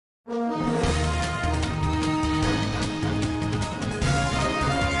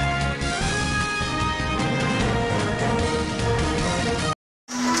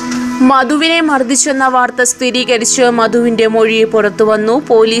മധുവിനെ മർദ്ദിച്ചെന്ന വാർത്ത സ്ഥിരീകരിച്ച് മധുവിന്റെ മൊഴി പുറത്തുവന്നു.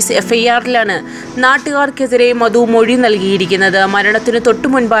 പോലീസ് എഫ്ഐആറിലാണ് നാട്ടുകാർക്കെതിരെ മധു മൊഴി നൽകിയിരിക്കുന്നത്. മരണത്തിന്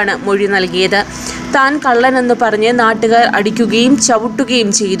തൊട്ടുമുൻപാണ് മൊഴി നൽകിയത്. താൻ കള്ളനെന്ന് പറഞ്ഞ് നാട്ടുകാർ അടിക്കുകയും ചവിട്ടുകയും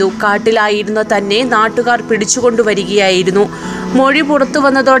ചെയ്തു. കാട്ടിലായിരുന്ന തന്നെ നാട്ടുകാർ പിടിച്ചുകൊണ്ടുവരികയായിരുന്നു. മൊഴി പുറത്തു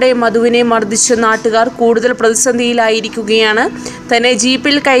വന്നതോടെ മധുവിനെ മർദ്ദിച്ച നാട്ടുകാർ കൂടുതൽ പ്രതിസന്ധിയിലായിരിക്കുകയാണ്. തന്നെ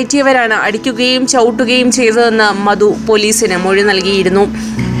ജീപ്പിൽ കയറ്റിയവരാണ് അടിക്കുകയും ചവിട്ടുകയും ചെയ്തതെന്ന് മധു പോലീസിന് മൊഴി നൽകിയിരുന്നു.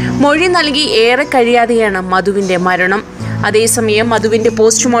 മൊഴി നൽകി ഏറെ കഴിയാതെയാണ് മധുവിന്റെ മരണം. അതേസമയം മധുവിന്റെ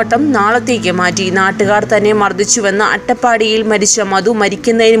പോസ്റ്റ്മോർട്ടം നാളത്തേക്ക് മാറ്റി. നാട്ടുകാർ തന്നെ മർദ്ദിച്ചുവെന്ന് അട്ടപ്പാടിയിൽ മരിച്ച മധു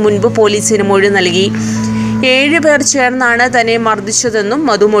മരിക്കുന്നതിന് മുൻപ് പോലീസിന് മൊഴി നൽകി. 7 പേർ ചേർന്നാണ് തന്നെ മർദ്ദിച്ചതെന്നും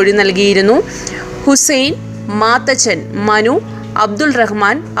മധു മൊഴി നൽകിയിരുന്നു. ഹുസൈൻ, മാത്തച്ചൻ, മനു, അബ്ദുൾ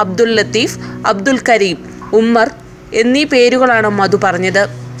റഹ്മാൻ, അബ്ദുൾ ലത്തീഫ്, അബ്ദുൾ കരീം, ഉമ്മർ എന്നീ പേരുകളാണ് മധു പറഞ്ഞത്.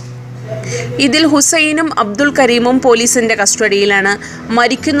 ഇതിൽ ഹുസൈനും അബ്ദുൾ കരീമും പോലീസിന്റെ കസ്റ്റഡിയിലാണ്.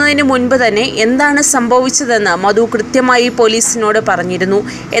 മരിക്കുന്നതിന് മുൻപ് തന്നെ എന്താണ് സംഭവിച്ചതെന്ന് മധു കൃത്യമായി പോലീസിനോട് പറഞ്ഞിരുന്നു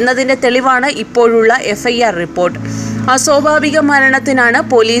എന്നതിന്റെ തെളിവാണ് ഇപ്പോഴുള്ള FIR report. അസ്വാഭാവിക മരണത്തിനാണ്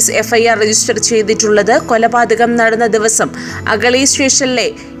police FIR register ചെയ്തിട്ടുള്ളത്. കൊലപാതകം നടന്ന ദിവസം അഗളി സ്റ്റേഷനിലെ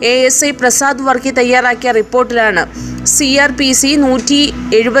ASI പ്രസാദ് വർക്കി തയ്യാറാക്കിയ റിപ്പോർട്ടിലാണ് CRPC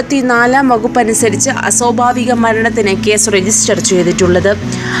 174 വകുപ്പനുസരിച്ച് അസ്വാഭാവിക മരണത്തിന് കേസ് രജിസ്റ്റർ ചെയ്തിട്ടുള്ളത്.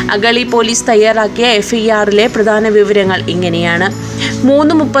 അഗളി പോലീസ് തയ്യാറാക്കിയ എഫ്ഐആറിലെ പ്രധാന വിവരങ്ങൾ ഇങ്ങനെയാണ്.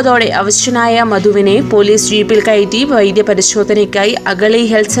 3:30 അവശനായ മധുവിനെ പോലീസ് ജീപ്പിൽ കയറ്റി വൈദ്യപരിശോധനയ്ക്കായി അഗളി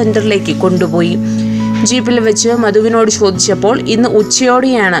ഹെൽത്ത് സെന്ററിലേക്ക് കൊണ്ടുപോയി. ജീപ്പിൽ വെച്ച് മധുവിനോട് ചോദിച്ചപ്പോൾ ഇന്ന്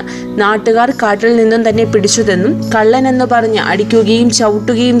ഉച്ചയോടെയാണ് നാട്ടുകാർ കാട്ടിൽ നിന്നും തന്നെ പിടിച്ചതെന്നും കള്ളനെന്ന് പറഞ്ഞ് അടിക്കുകയും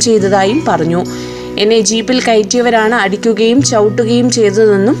ചവിട്ടുകയും ചെയ്തതായും പറഞ്ഞു. എന്നെ ജീപ്പിൽ കയറ്റിയവരാണ് അടിക്കുകയും ചവിട്ടുകയും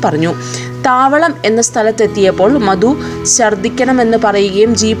ചെയ്തതെന്നും പറഞ്ഞു. താവളം എന്ന സ്ഥലത്തെത്തിയപ്പോൾ മധു ഛർദ്ദിക്കണമെന്ന്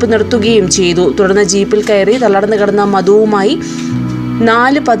പറയുകയും ജീപ്പ് നിർത്തുകയും ചെയ്തു. തുടർന്ന് ജീപ്പിൽ കയറി തളർന്നു കിടന്ന മധുവുമായി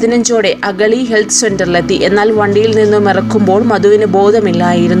 4:15 അഗളി ഹെൽത്ത് സെന്ററിലെത്തി. എന്നാൽ വണ്ടിയിൽ നിന്നും ഇറക്കുമ്പോൾ മധുവിന്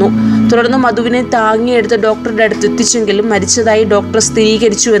ബോധമില്ലായിരുന്നു. തുടർന്ന് മധുവിനെ താങ്ങിയെടുത്ത് ഡോക്ടറുടെ അടുത്ത് എത്തിച്ചെങ്കിലും മരിച്ചതായി ഡോക്ടർ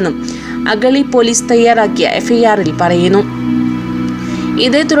സ്ഥിരീകരിച്ചുവെന്നും അഗളി പോലീസ് തയ്യാറാക്കിയ എഫ്ഐആറിൽ പറയുന്നു.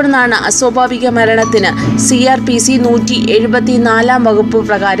 ഇതേ തുടർന്നാണ് അസ്വാഭാവിക മരണത്തിന് CRPC 174 വകുപ്പ്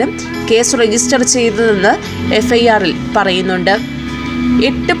പ്രകാരം കേസ് രജിസ്റ്റർ ചെയ്തതെന്ന് എഫ്ഐആറിൽ പറയുന്നുണ്ട്.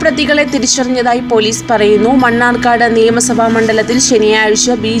 8 പ്രതികളെ തിരിച്ചറിഞ്ഞതായി പോലീസ് പറയുന്നു. മണ്ണാർക്കാട് നിയമസഭാ മണ്ഡലത്തിൽ ശനിയാഴ്ച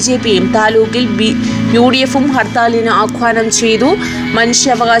BJPയും താലൂക്കിൽ UDFും ഹർത്താലിന് ആഹ്വാനം ചെയ്തു.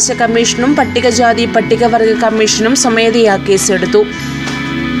 മനുഷ്യാവകാശ കമ്മീഷനും പട്ടികജാതി പട്ടികവർഗ കമ്മീഷനും സ്വമേധയാ കേസെടുത്തു.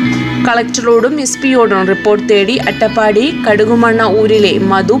 കളക്ടറോടും SP-യോടും റിപ്പോർട്ട് തേടി. അട്ടപ്പാടി കടുകുമണ്ണ ഊരിലെ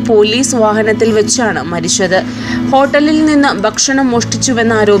മധു പോലീസ് വാഹനത്തിൽ വെച്ചാണ് മരിച്ചത്. ഹോട്ടലിൽ നിന്ന് ഭക്ഷണം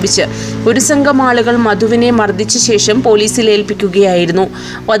മോഷ്ടിച്ചുവെന്നാരോപിച്ച് ഒരു സംഘം ആളുകൾ മധുവിനെ മർദ്ദിച്ച ശേഷം പോലീസിൽ ഏൽപ്പിക്കുകയായിരുന്നു.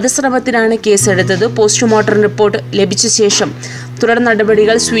 വധശ്രമത്തിനാണ് കേസെടുത്തത്. പോസ്റ്റ്മോർട്ടം റിപ്പോർട്ട് ലഭിച്ച ശേഷം തുടർ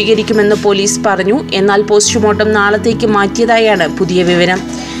നടപടികൾ സ്വീകരിക്കുമെന്ന് പോലീസ് പറഞ്ഞു. എന്നാൽ പോസ്റ്റ്മോർട്ടം നാളത്തേക്ക് മാറ്റിയതായാണ് പുതിയ വിവരം.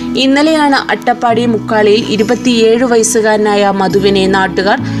 ഇന്നലെയാണ് അട്ടപ്പാടി മുക്കാളിയിൽ 27 വയസ്സുകാരനായ മധുവിനെ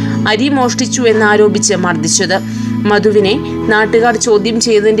നാട്ടുകാർ അരി മോഷ്ടിച്ചു എന്നാരോപിച്ച് മർദ്ദിച്ചത്. മധുവിനെ നാട്ടുകാർ ചോദ്യം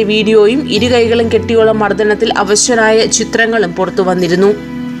ചെയ്തതിന്റെ വീഡിയോയും ഇരു കൈകളും കെട്ടിയുള്ള മർദ്ദനത്തിൽ അവശനായ ചിത്രങ്ങളും പുറത്തു വന്നിരുന്നു.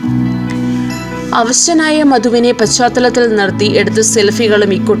 അവശനായ മധുവിനെ പശ്ചാത്തലത്തിൽ നിർത്തി എടുത്ത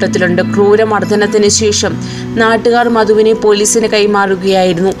സെൽഫികളും ഇക്കൂട്ടത്തിലുണ്ട്. ക്രൂരമർദ്ദനത്തിന് ശേഷം നാട്ടുകാർ മധുവിനെ പോലീസിന്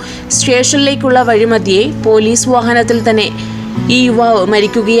കൈമാറുകയായിരുന്നു. സ്റ്റേഷനിലേക്കുള്ള വഴിമധ്യേ പോലീസ് വാഹനത്തിൽ തന്നെ ഈ യുവാവ്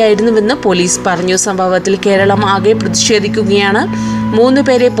മരിക്കുകയായിരുന്നുവെന്ന് പോലീസ് പറഞ്ഞു. സംഭവത്തിൽ കേരളം ആകെ പ്രതിഷേധിക്കുകയാണ്. 3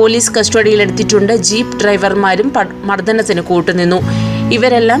 പേരെ പോലീസ് കസ്റ്റഡിയിലെടുത്തിട്ടുണ്ട്. ജീപ്പ് ഡ്രൈവർമാരും മർദ്ദനത്തിന് കൂട്ടുനിന്നു.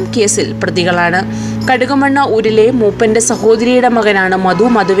 ഇവരെല്ലാം കേസിൽ പ്രതികളാണ്. കടുകുമണ്ണ ഊരിലെ മൂപ്പന്റെ സഹോദരിയുടെ മകനാണ് മധു.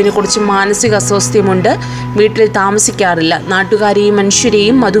 മധുവിനെ കുറിച്ച് മാനസിക അസ്വാസ്ഥ്യമുണ്ട്. വീട്ടിൽ താമസിക്കാറില്ല. നാട്ടുകാരെയും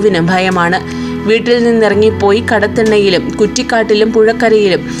മനുഷ്യരെയും മധുവിന് ഭയമാണ്. വീട്ടിൽ നിന്നിറങ്ങിപ്പോയി കടത്തിണ്ണയിലും കുറ്റിക്കാട്ടിലും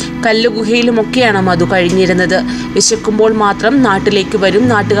പുഴക്കരയിലും കല്ലുഗുഹയിലുമൊക്കെയാണ് മധു കഴിഞ്ഞിരുന്നത്. വിശക്കുമ്പോൾ മാത്രം നാട്ടിലേക്ക് വരും.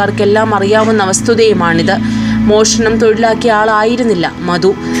 നാട്ടുകാർക്കെല്ലാം അറിയാവുന്ന വസ്തുതയുമാണിത്. മോഷണം തൊഴിലാക്കിയ ആളായിരുന്നില്ല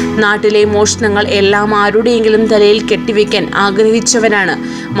മധു. നാട്ടിലെ മോഷണങ്ങൾ എല്ലാം ആരുടെയെങ്കിലും തലയിൽ കെട്ടിവെക്കാൻ ആഗ്രഹിച്ചവനാണ്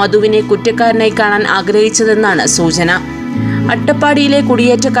മധുവിനെ കുറ്റക്കാരനായി കാണാൻ ആഗ്രഹിച്ചതെന്നാണ് സൂചന. അട്ടപ്പാടിയിലെ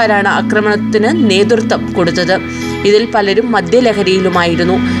കുടിയേറ്റക്കാരാണ് ആക്രമണത്തിന് നേതൃത്വം കൊടുത്തത്. ഇതിൽ പലരും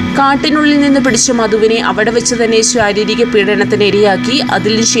മദ്യലഹരിയിലുമായിരുന്നു. കാട്ടിനുള്ളിൽ നിന്ന് പിടിച്ച മധുവിനെ അവിടെ വെച്ച് തന്നെ ശാരീരിക പീഡനത്തിന് ഇരയാക്കി.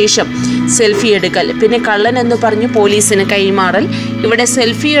 അതിനുശേഷം സെൽഫി എടുക്കൽ, പിന്നെ കള്ളൻ എന്ന് പറഞ്ഞ് പോലീസിന് കൈമാറൽ. ഇവിടെ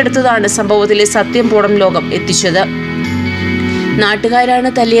സെൽഫി എടുത്തതാണ് സംഭവത്തിലെ സത്യം പുറം ലോകം എത്തിച്ചത്. നാട്ടുകാരാണ്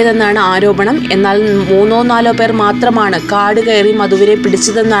തല്ലിയതെന്നാണ് ആരോപണം. എന്നാൽ 3-4 പേർ മാത്രമാണ് കാട് കയറി മധുവിനെ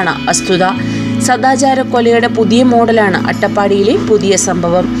പിടിച്ചതെന്നാണ് വസ്തുത. സദാചാര കൊലയുടെ പുതിയ മോഡലാണ് അട്ടപ്പാടിയിലെ പുതിയ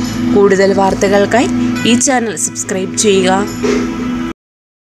സംഭവം. കൂടുതൽ വാർത്തകൾക്കായി ഈ ചാനൽ സബ്സ്ക്രൈബ് ചെയ്യുക.